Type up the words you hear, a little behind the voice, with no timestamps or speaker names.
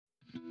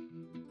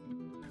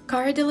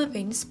Cara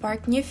Delevingne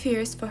sparked new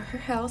fears for her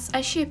health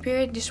as she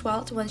appeared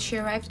disheveled when she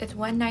arrived at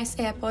Van Nuys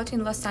Airport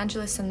in Los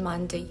Angeles on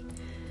Monday.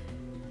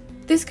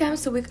 This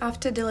comes a week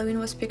after Delevingne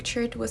was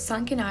pictured with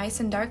sunken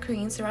eyes and dark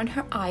rings around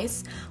her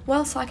eyes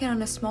while sucking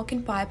on a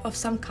smoking pipe of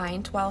some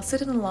kind while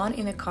sitting alone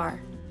in a car.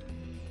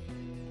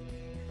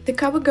 The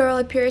cover girl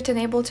appeared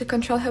unable to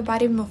control her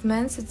body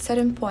movements at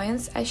certain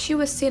points as she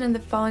was seen on the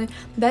phone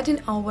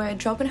bending over,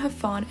 dropping her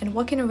phone, and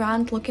walking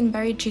around looking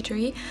very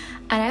jittery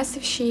and as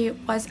if she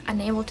was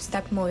unable to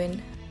stop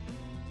moving.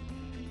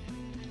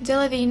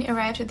 Delevingne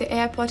arrived at the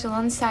airport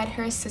alongside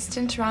her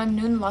assistant around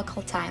noon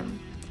local time.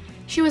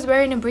 She was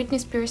wearing a Britney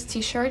Spears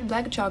t-shirt,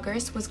 black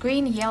joggers with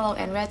green, yellow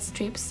and red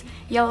strips,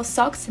 yellow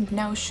socks and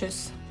no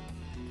shoes.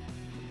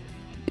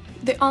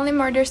 The only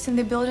murders in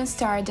the building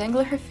star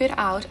dangled her feet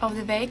out of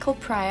the vehicle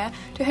prior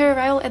to her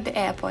arrival at the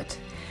airport.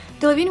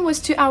 Delevingne was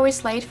 2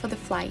 hours late for the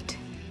flight.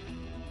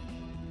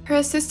 Her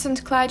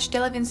assistant clutched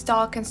Delevingne's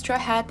dog and straw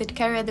hat that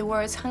carried the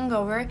words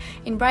 "hungover"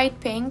 in bright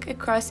pink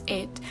across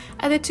it,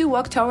 and the two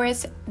walked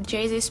towards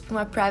Jay-Z's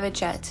Puma private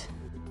jet.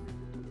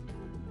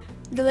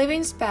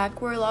 Delevingne's bags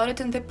were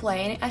loaded on the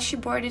plane as she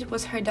boarded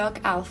with her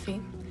dog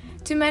Alfie.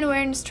 Two men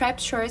wearing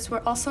striped shirts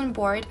were also on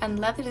board and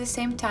left at the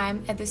same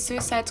time at the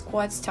Suicide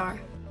Squad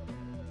star.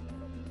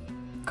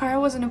 Cara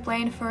was on a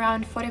plane for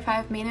around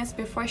 45 minutes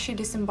before she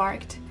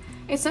disembarked.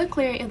 It's not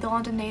clear if the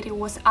London native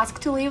was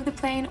asked to leave the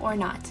plane or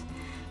not.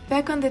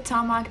 Back on the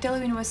tarmac,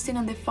 Delevingne was seen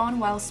on the phone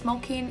while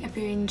smoking,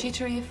 appearing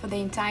jittery for the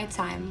entire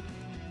time.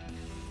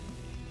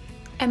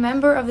 A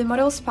member of the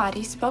model's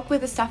party spoke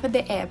with the staff at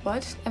the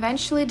airport.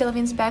 Eventually,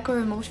 Delevingne's bags were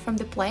removed from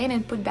the plane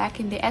and put back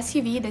in the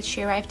SUV that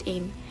she arrived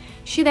in.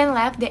 She then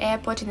left the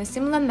airport in a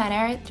similar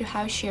manner to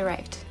how she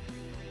arrived.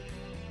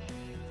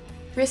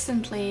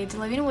 Recently,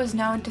 Delevingne was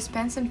known to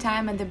spend some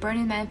time at the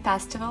Burning Man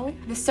festival,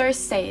 the source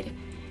said.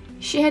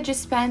 She had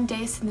just spent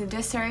days in the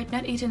desert,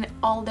 not eaten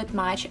all that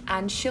much,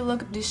 and she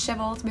looked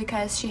disheveled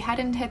because she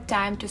hadn't had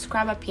time to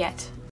scrub up yet.